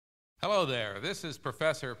Hello there, this is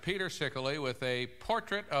Professor Peter Schickele with a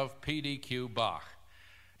portrait of P.D.Q. Bach.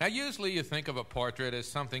 Now usually you think of a portrait as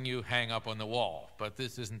something you hang up on the wall, but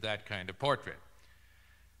this isn't that kind of portrait.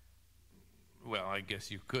 Well, I guess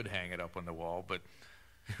you could hang it up on the wall, but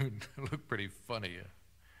it would look pretty funny, a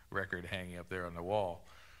record hanging up there on the wall.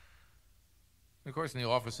 Of course, in the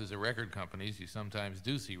offices of record companies, you sometimes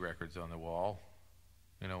do see records on the wall,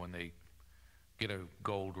 you know, when they get a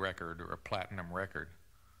gold record or a platinum record.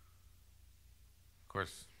 Of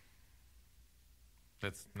course,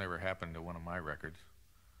 that's never happened to one of my records.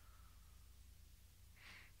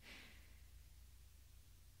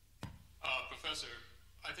 Professor,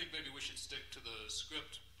 I think maybe we should stick to the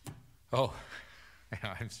script. Oh,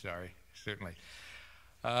 I'm sorry, certainly.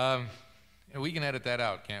 We can edit that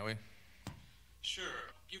out, can't we? Sure.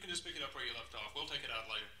 You can just pick it up where you left off. We'll take it out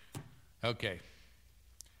later. Okay.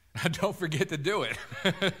 Don't forget to do it.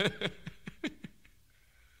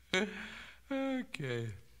 Okay.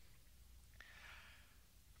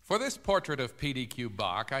 For this portrait of P.D.Q.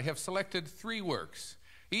 Bach, I have selected 3 works,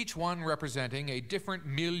 each one representing a different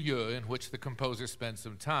milieu in which the composer spent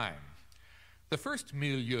some time. The first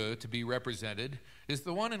milieu to be represented is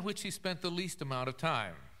the one in which he spent the least amount of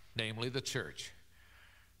time, namely the church.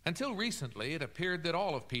 Until recently, it appeared that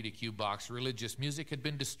all of P.D.Q. Bach's religious music had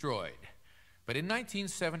been destroyed. But in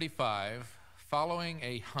 1975, following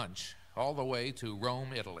a hunch all the way to Rome,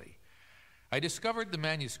 Italy, I discovered the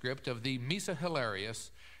manuscript of the Missa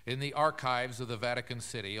Hilarius in the archives of the Vatican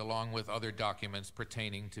City, along with other documents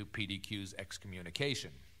pertaining to P.D.Q.'s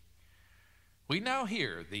excommunication. We now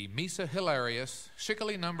hear the Missa Hilarius,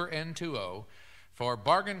 Schickele number N20, for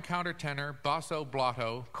bargain countertenor, basso,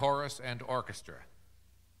 blotto, chorus, and orchestra.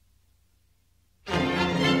 Kyrie,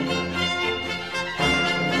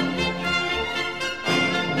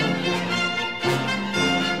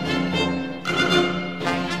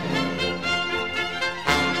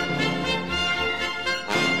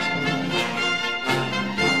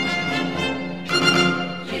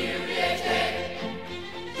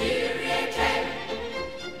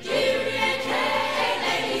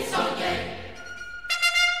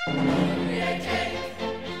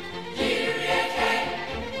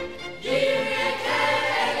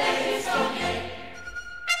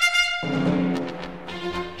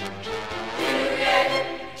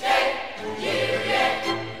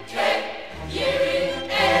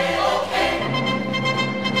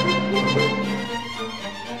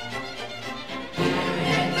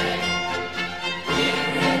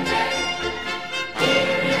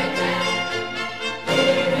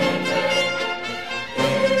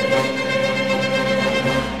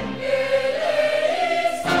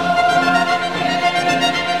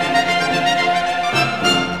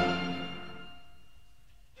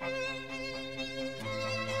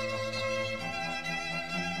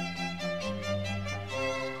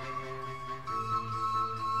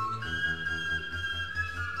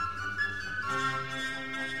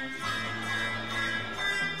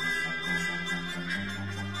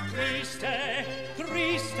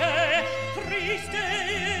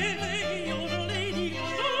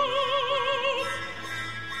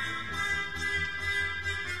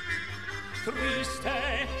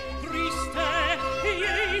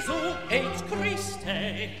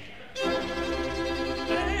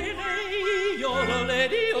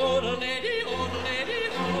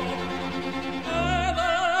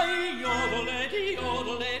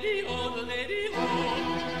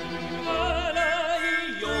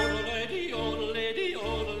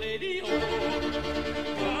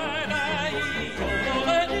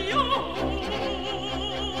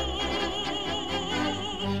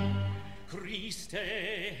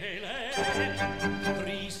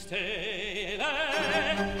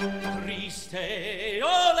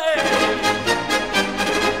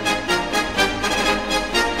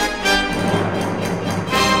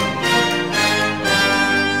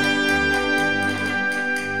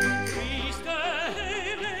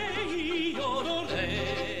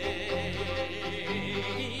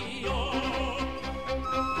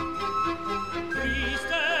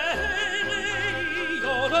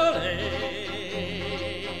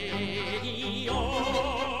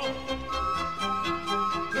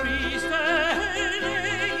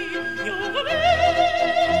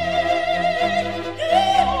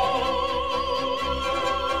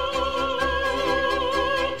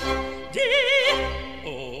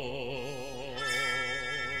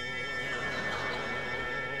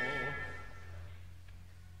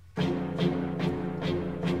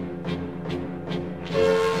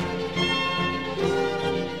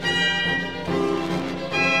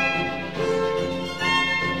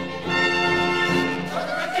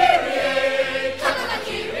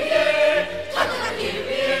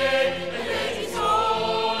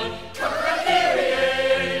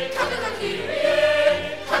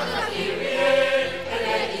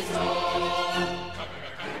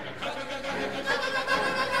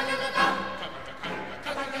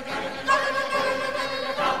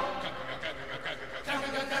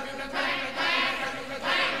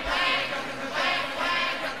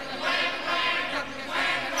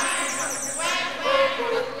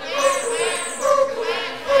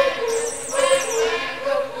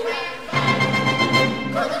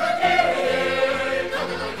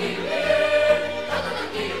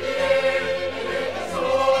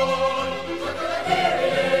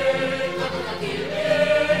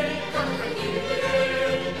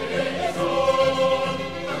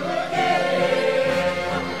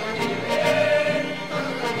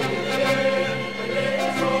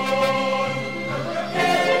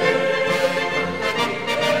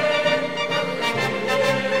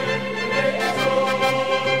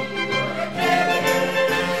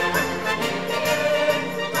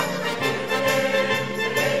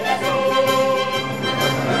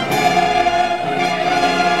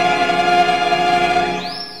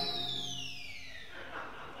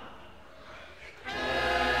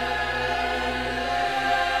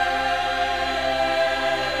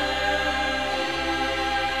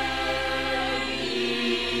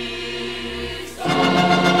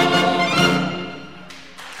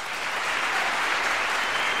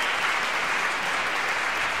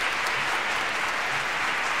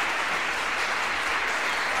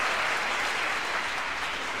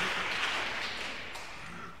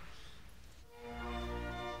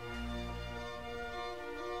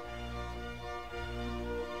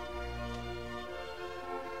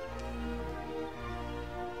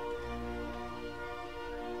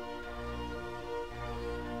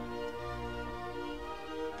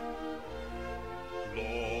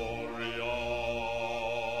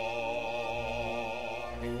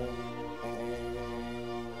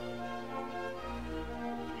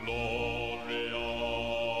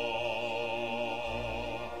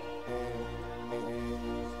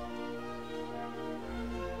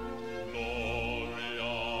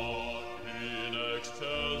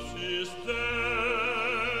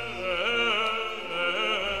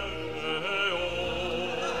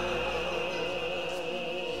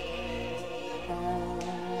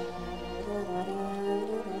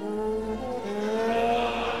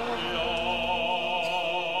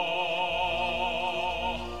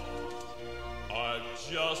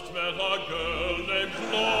 Just met a girl named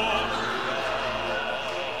Gloria.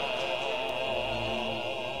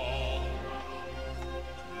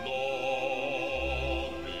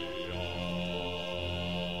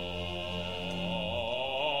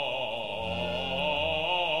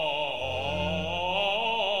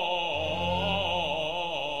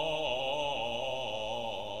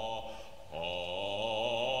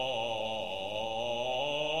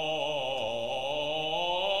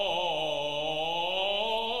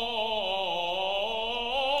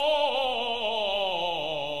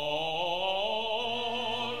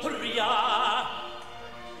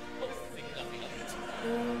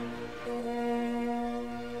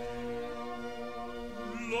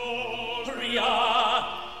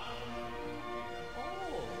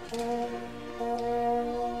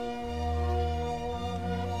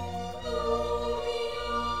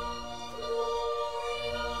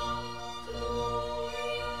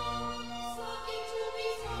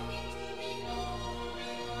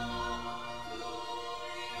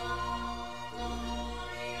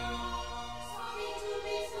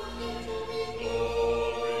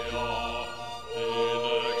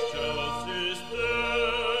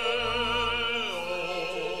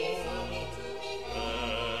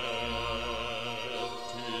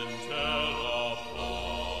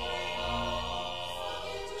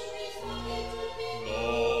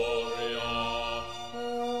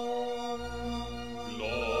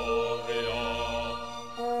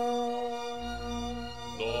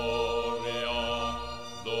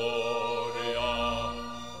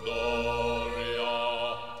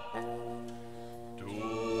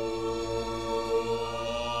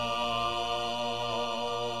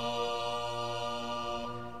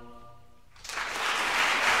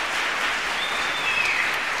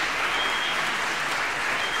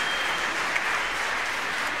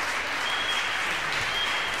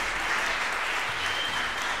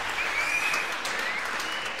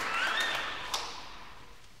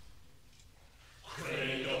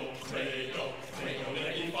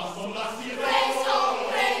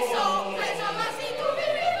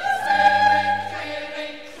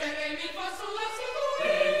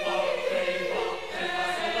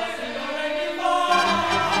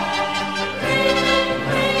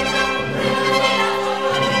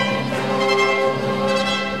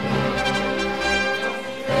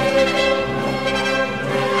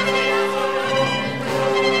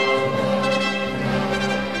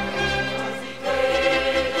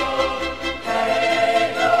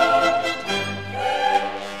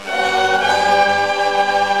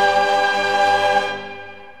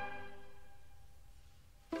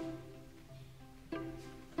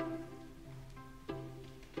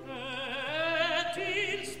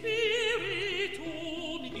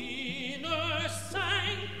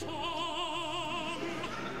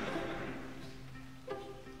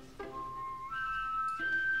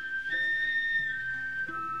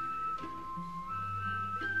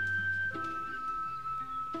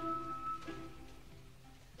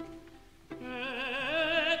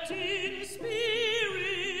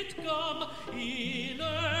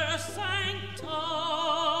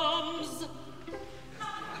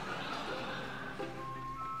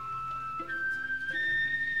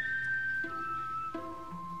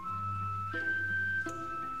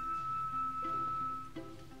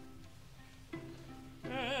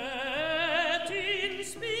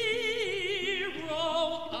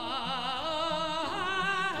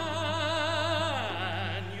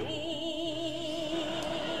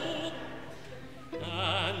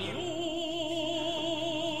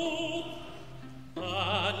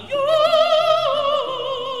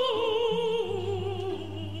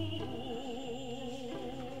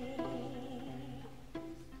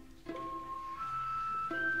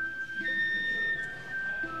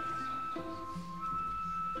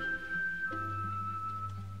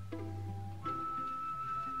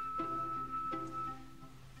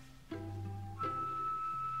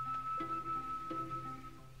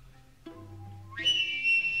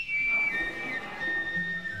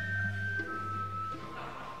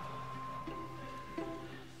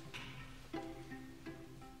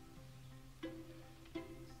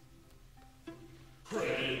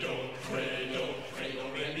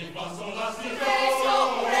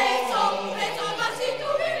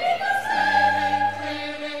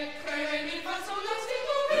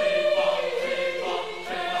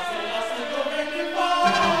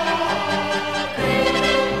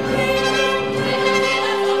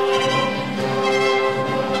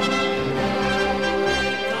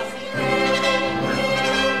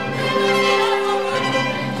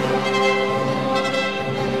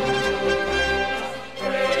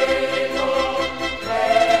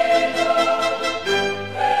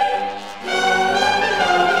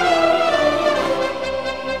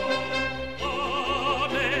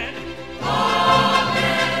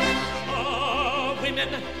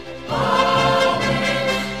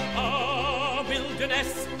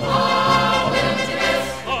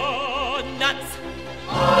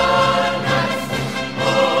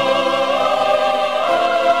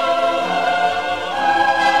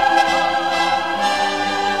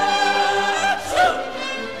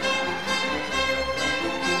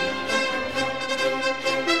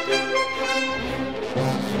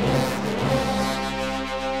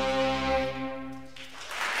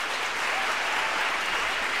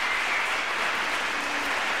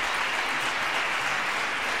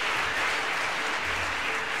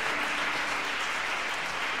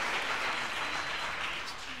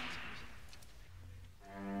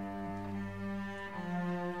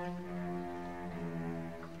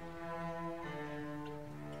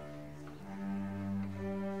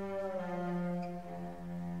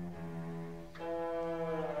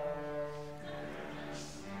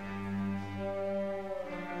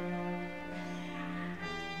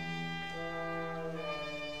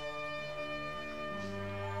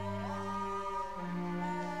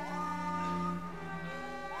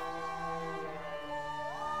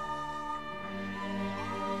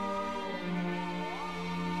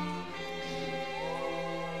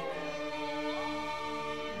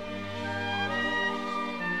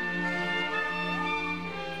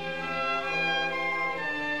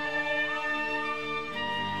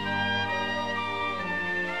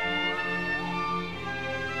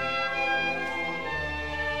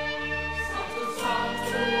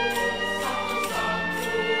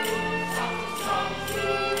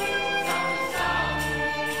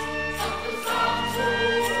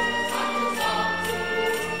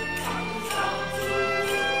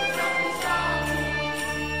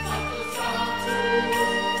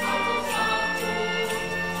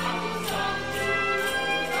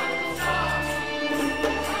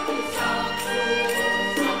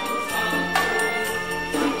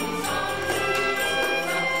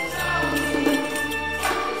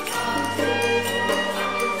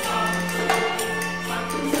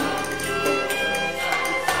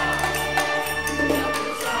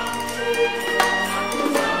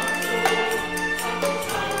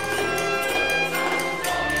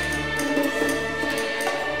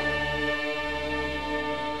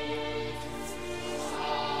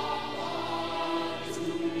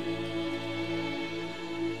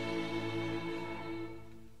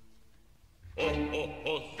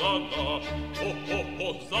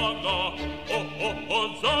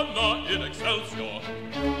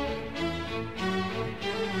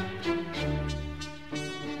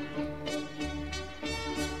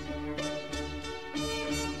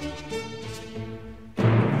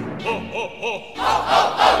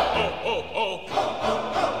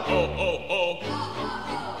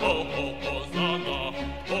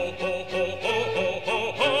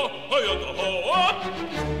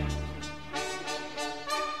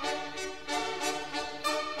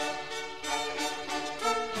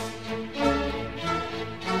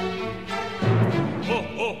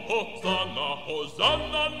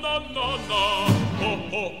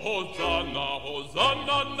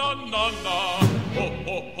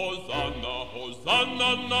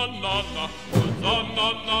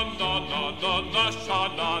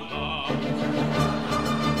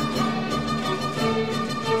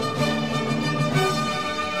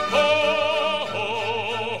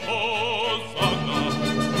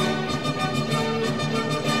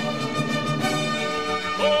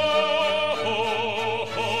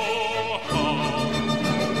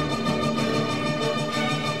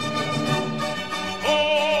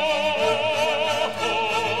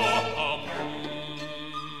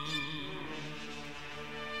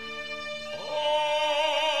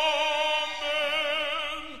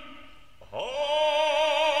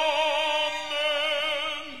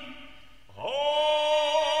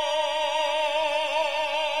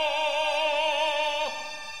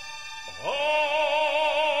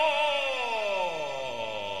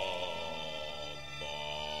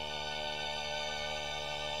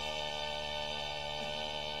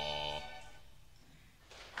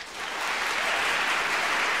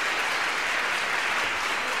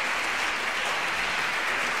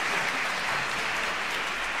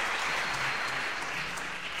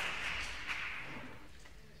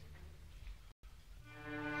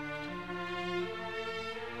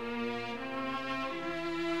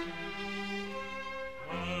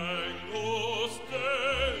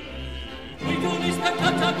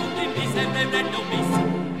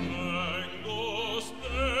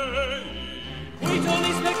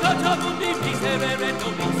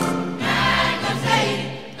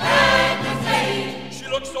 She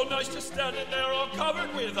looks so nice just standing there all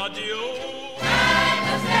covered with a dew.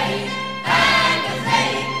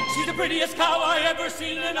 She's the prettiest cow I ever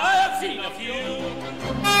seen, and I have seen a few.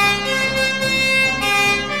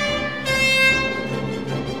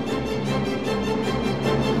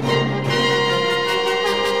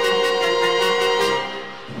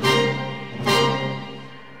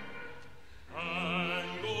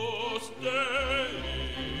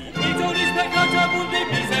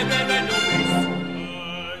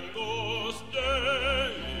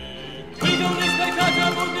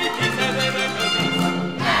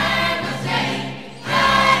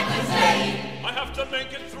 I have to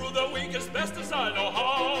make it through the week as best as I know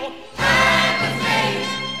how.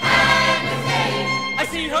 I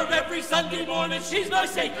see her every Sunday morning, she's my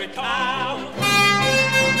sacred cow.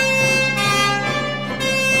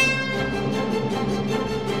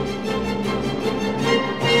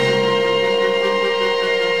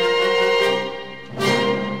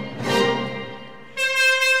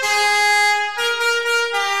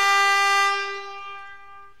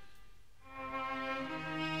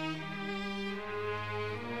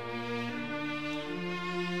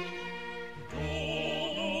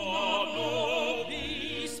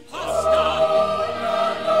 Pasta.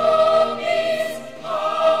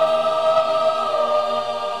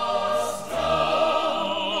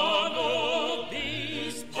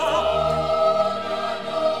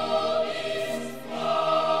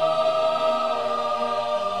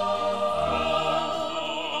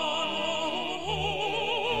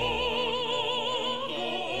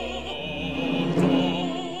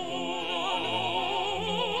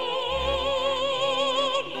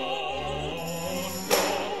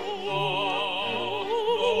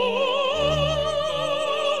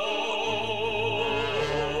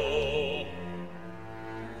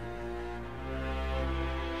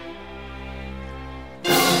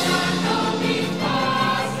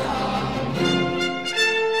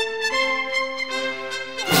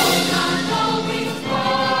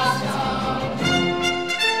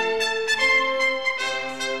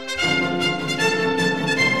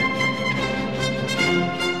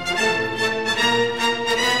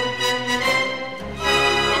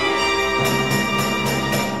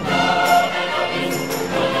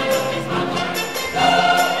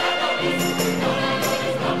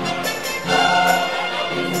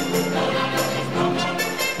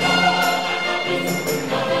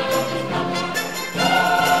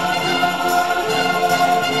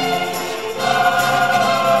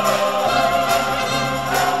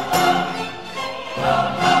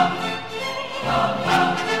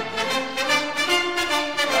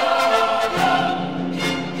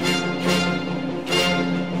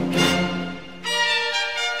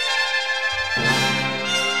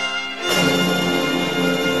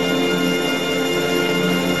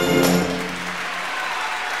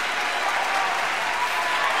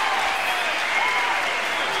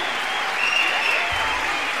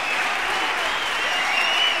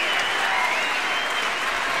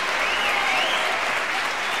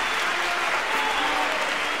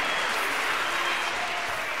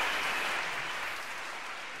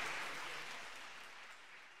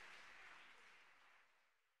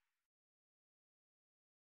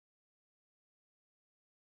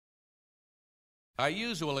 I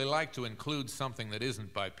usually like to include something that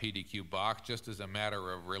isn't by P.D.Q. Bach just as a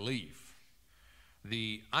matter of relief.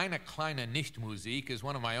 The Eine kleine Nichtmusik is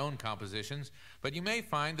one of my own compositions, but you may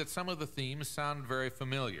find that some of the themes sound very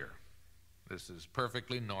familiar. This is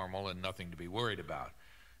perfectly normal and nothing to be worried about.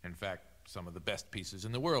 In fact, some of the best pieces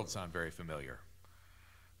in the world sound very familiar.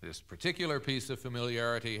 This particular piece of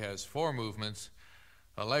familiarity has 4 movements: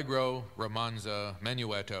 allegro, romanza,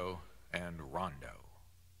 menuetto, and rondo.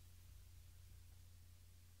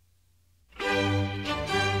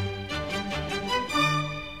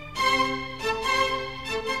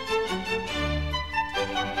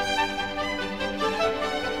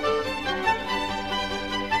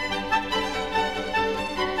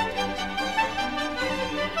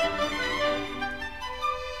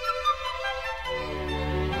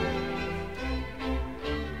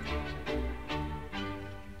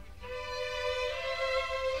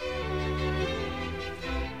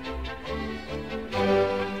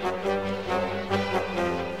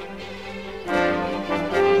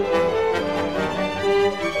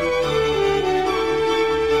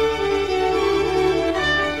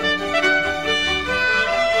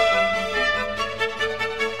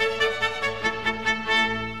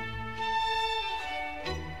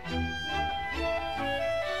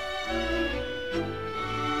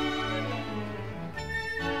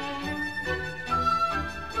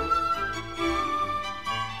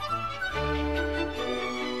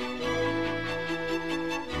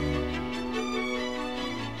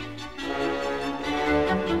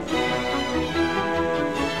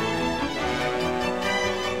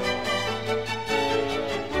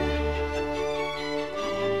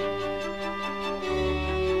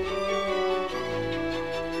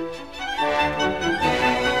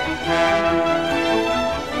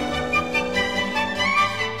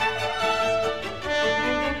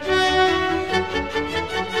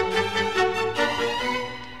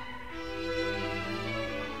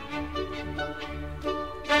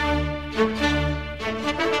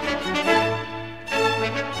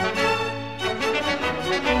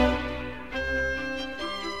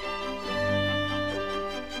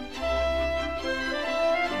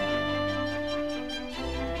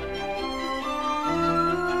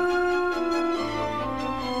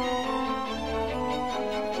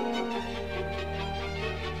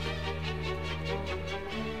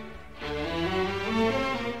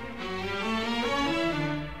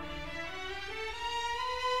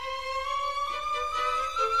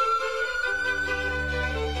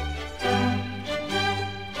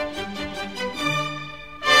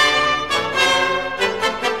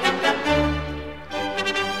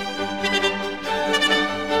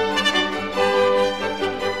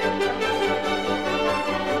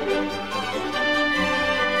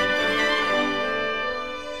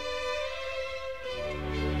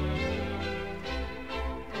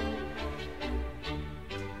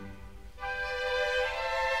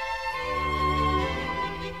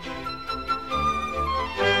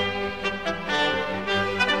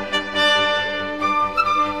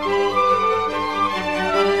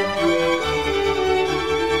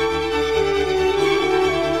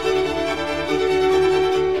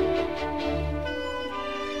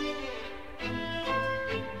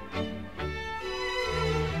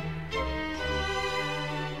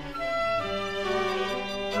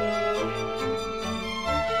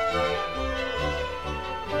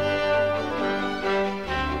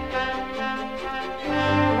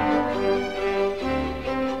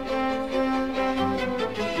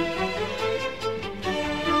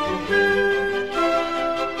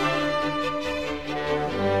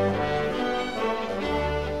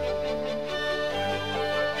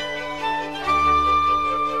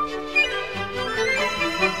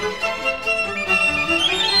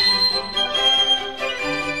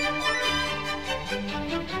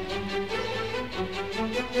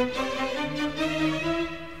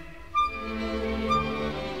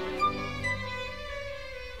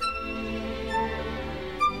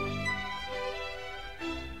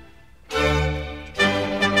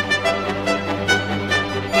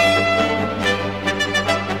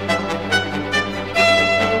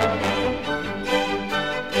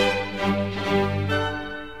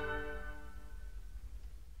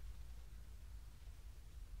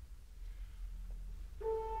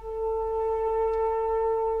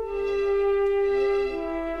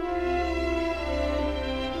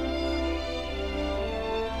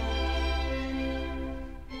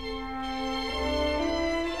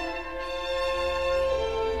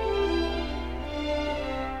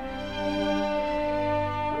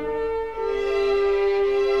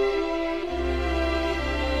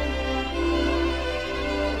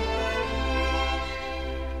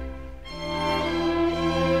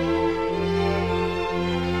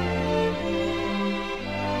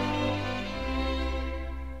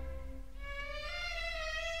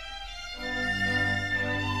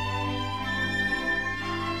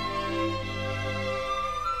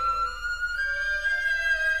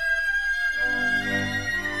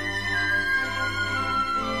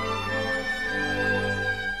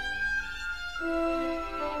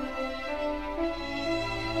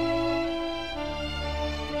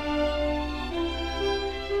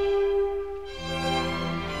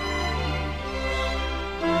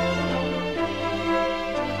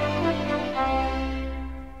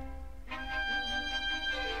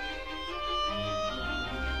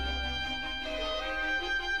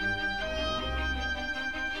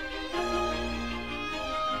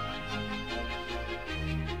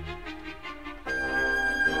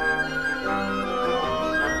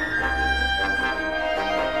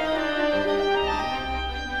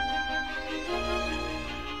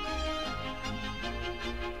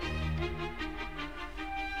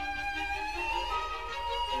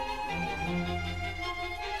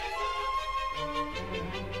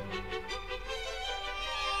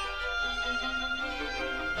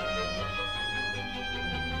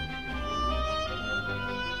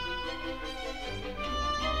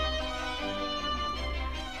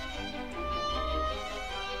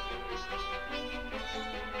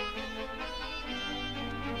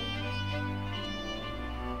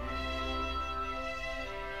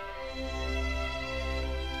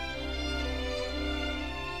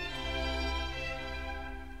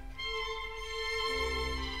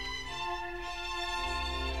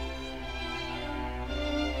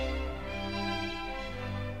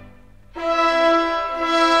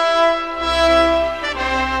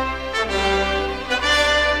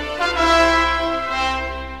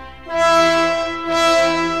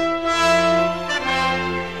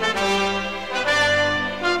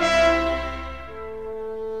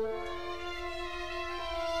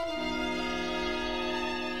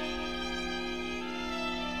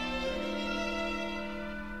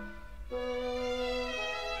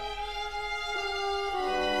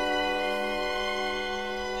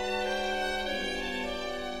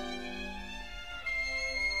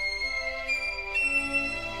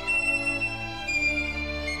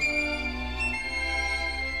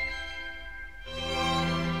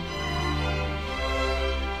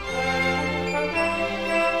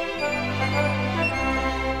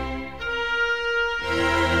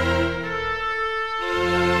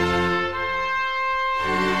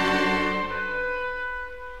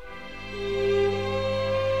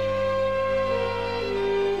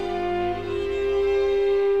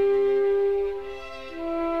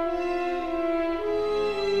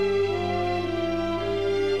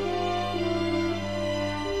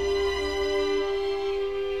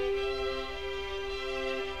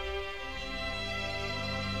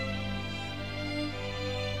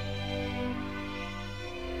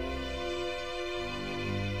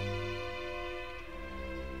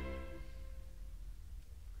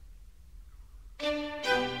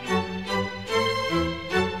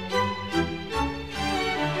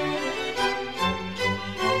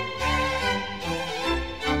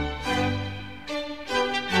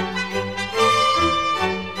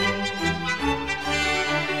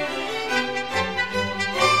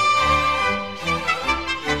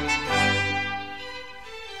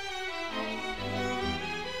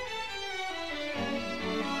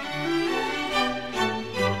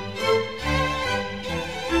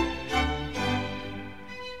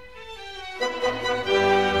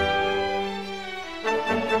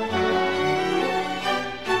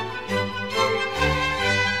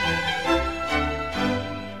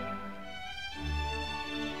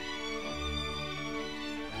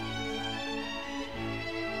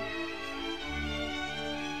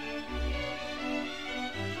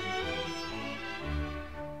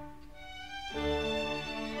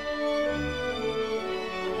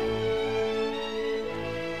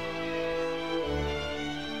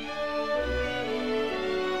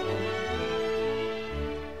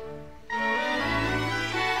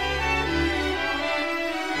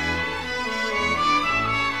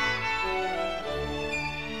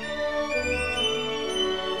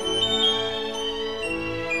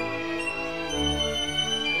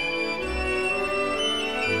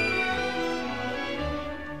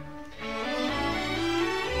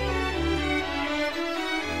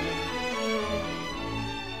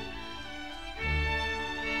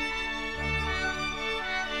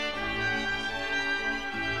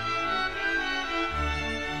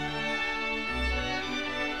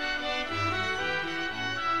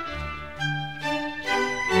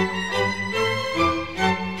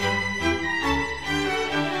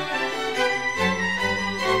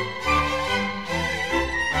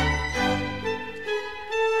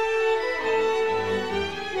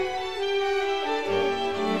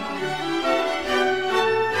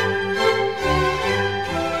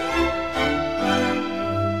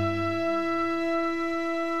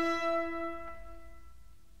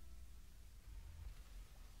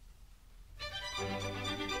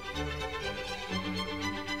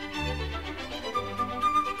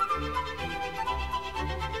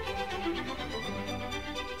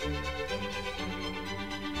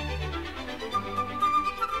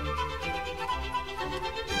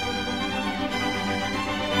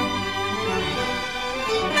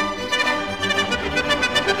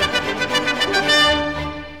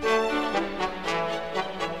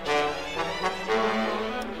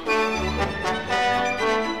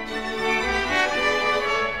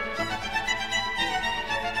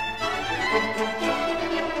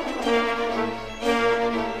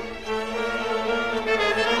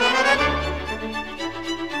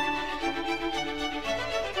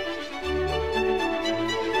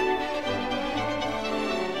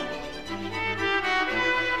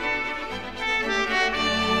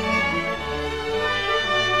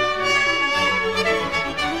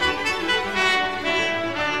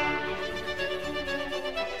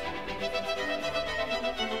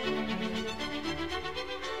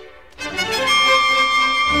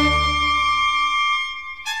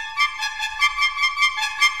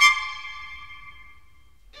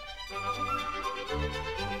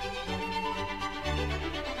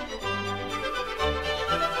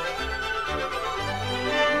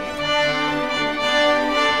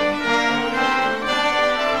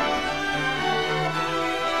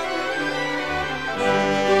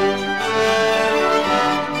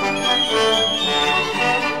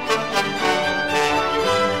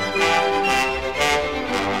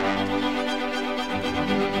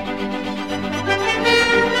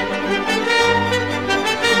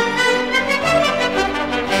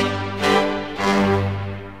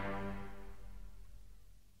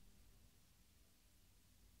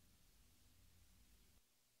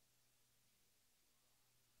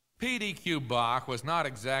 P.D.Q. Bach was not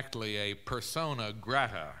exactly a persona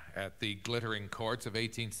grata at the glittering courts of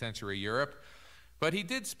 18th century Europe, but he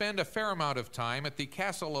did spend a fair amount of time at the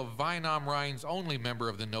castle of Wein am Rhein's only member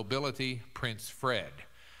of the nobility, Prince Fred.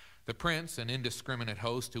 The prince, an indiscriminate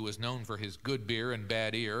host who was known for his good beer and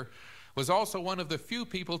bad ear, was also one of the few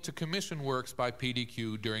people to commission works by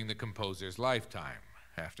P.D.Q. during the composer's lifetime,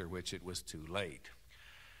 after which it was too late.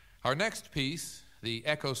 Our next piece, the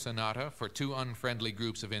Echo Sonata for two unfriendly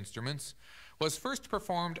groups of instruments, was first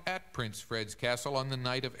performed at Prince Fred's castle on the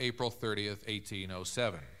night of April 30th,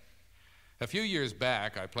 1807. A few years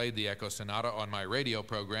back, I played the Echo Sonata on my radio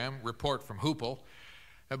program, Report from Hoople,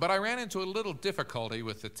 but I ran into a little difficulty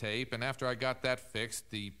with the tape, and after I got that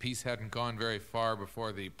fixed, the piece hadn't gone very far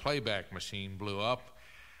before the playback machine blew up.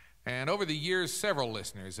 And over the years, several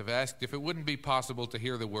listeners have asked if it wouldn't be possible to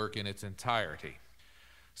hear the work in its entirety.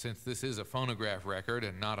 Since this is a phonograph record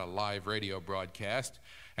and not a live radio broadcast,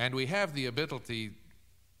 and we have the ability,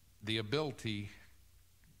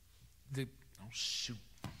 oh shoot.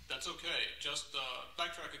 That's okay. Just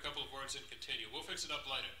backtrack a couple of words and continue. We'll fix it up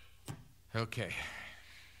later. Okay.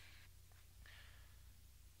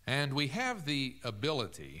 And we have the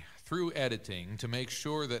ability, through editing, to make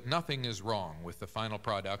sure that nothing is wrong with the final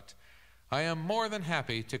product. I am more than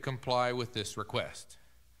happy to comply with this request.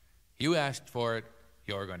 You asked for it,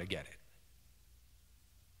 you're going to get it.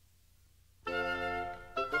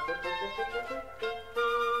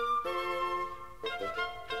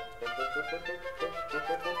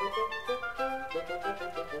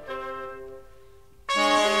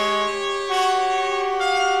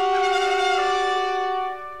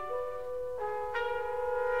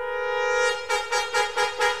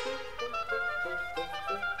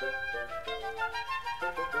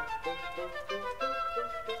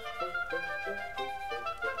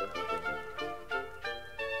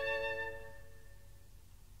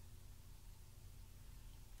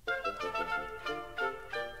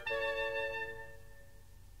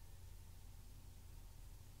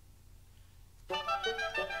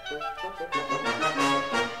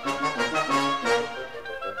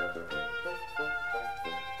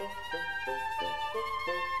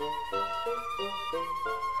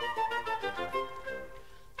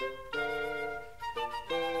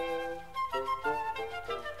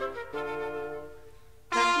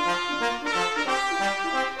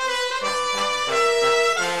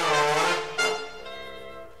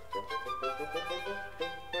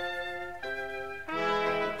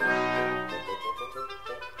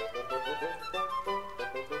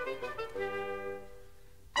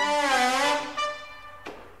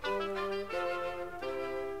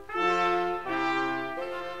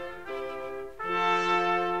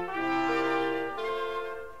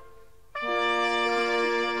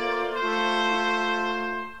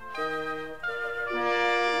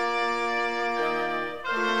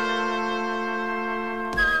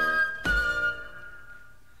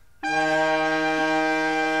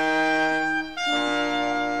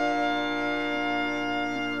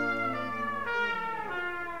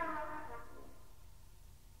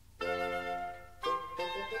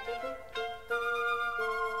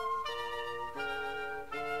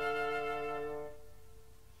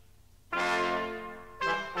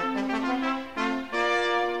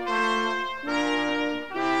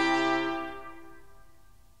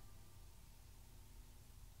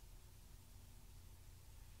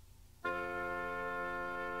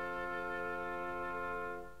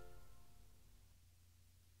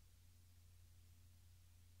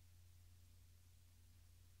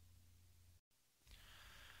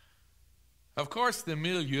 Of course, the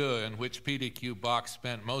milieu in which P.D.Q. Bach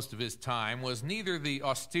spent most of his time was neither the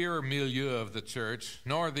austere milieu of the church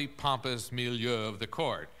nor the pompous milieu of the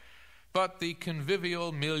court, but the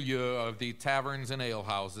convivial milieu of the taverns and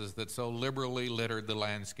alehouses that so liberally littered the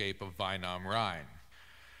landscape of Wein am Rhein.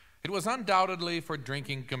 It was undoubtedly for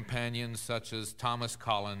drinking companions such as Thomas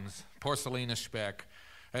Collins, Porcelina Speck,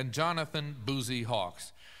 and Jonathan Boozy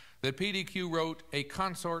Hawkes that P.D.Q. wrote A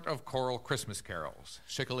Consort of Choral Christmas Carols,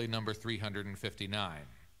 Schickele number 359.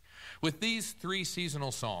 With these three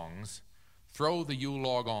seasonal songs, Throw the Yule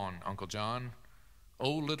Log On, Uncle John,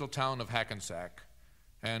 O Little Town of Hackensack,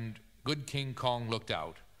 and Good King Kong Looked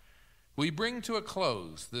Out, we bring to a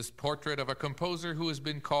close this portrait of a composer who has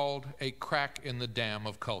been called a crack in the dam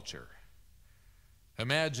of culture.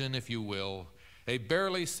 Imagine, if you will, a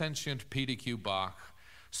barely sentient P.D.Q. Bach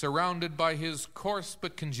surrounded by his coarse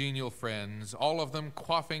but congenial friends, all of them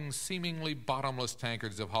quaffing seemingly bottomless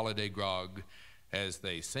tankards of holiday grog as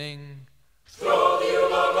they sing, Throw the Yule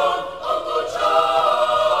log on, Uncle John!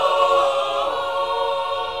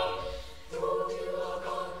 Throw the Yule log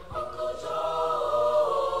on, Uncle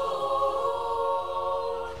John!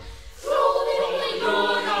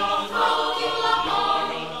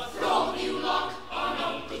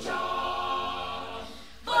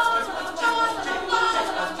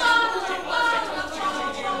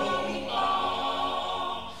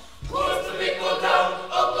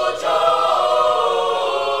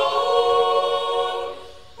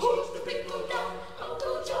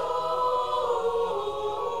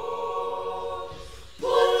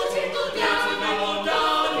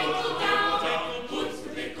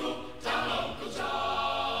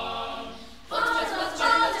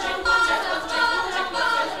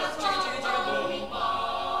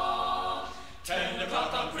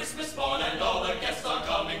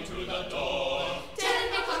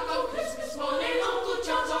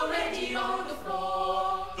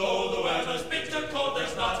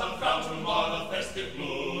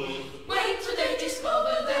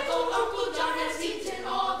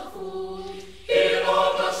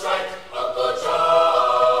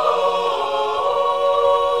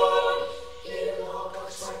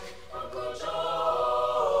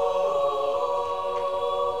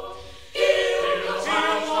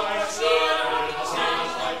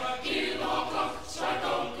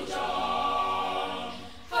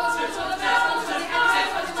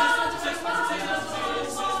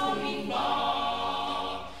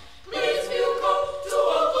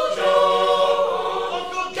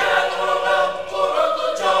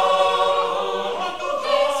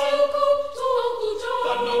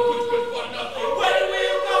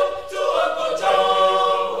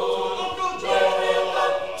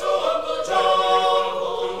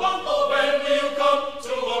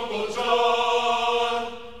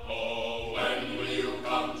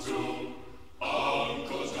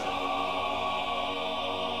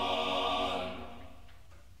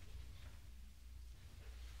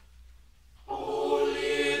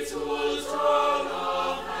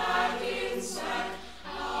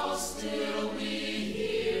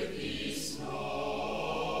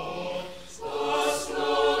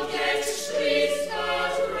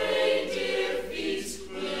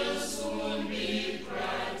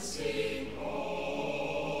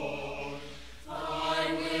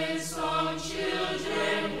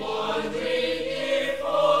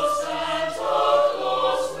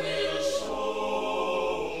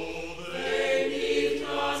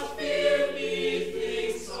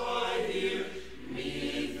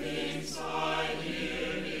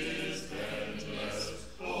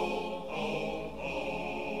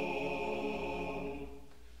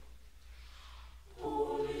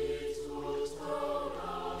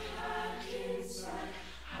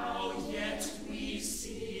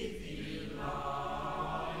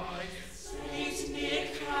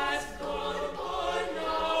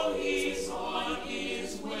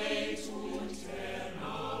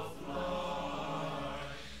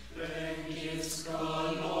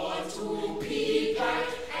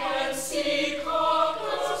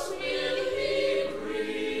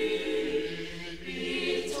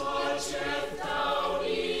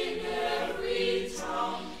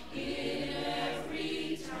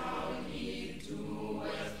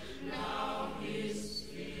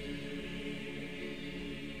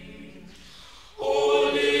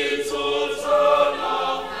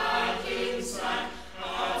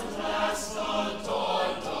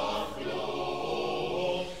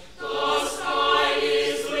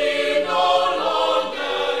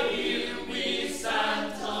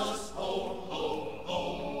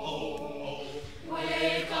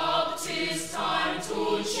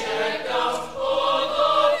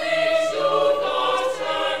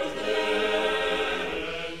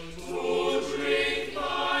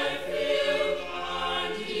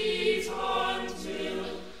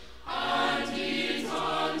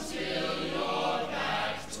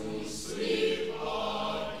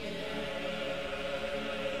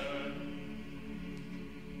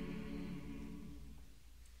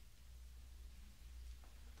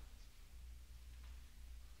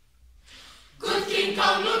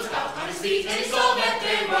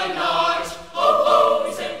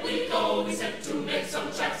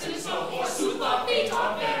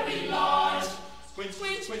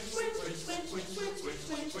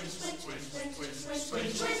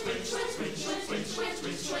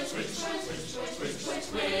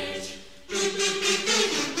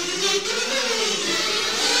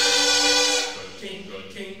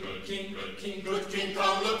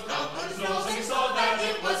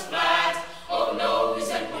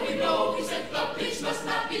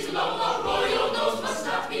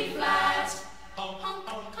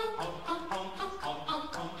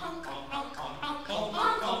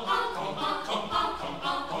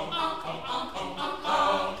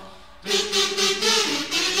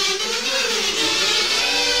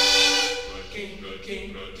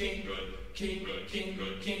 king, good king,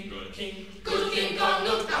 good king, good king. Good King Kong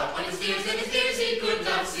looked out on his fears, and his fears he could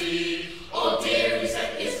not see. Oh dear, he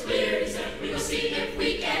said, it's clear, he said, we will see if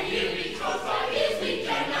we can hear, because by ears we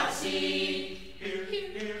cannot see. Hear, hear,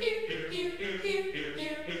 hear, hear, hear, hear, hear, hear, hear,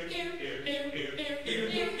 hear, hear, hear,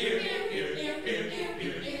 hear, hear,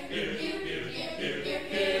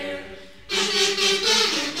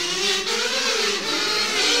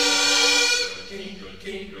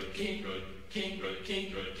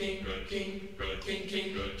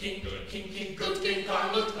 Good King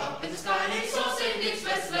Kong looked up in the sky and he saw St. Nick's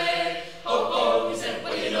red sleigh. Oh, oh, he said,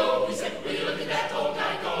 well, you know, he said, well, you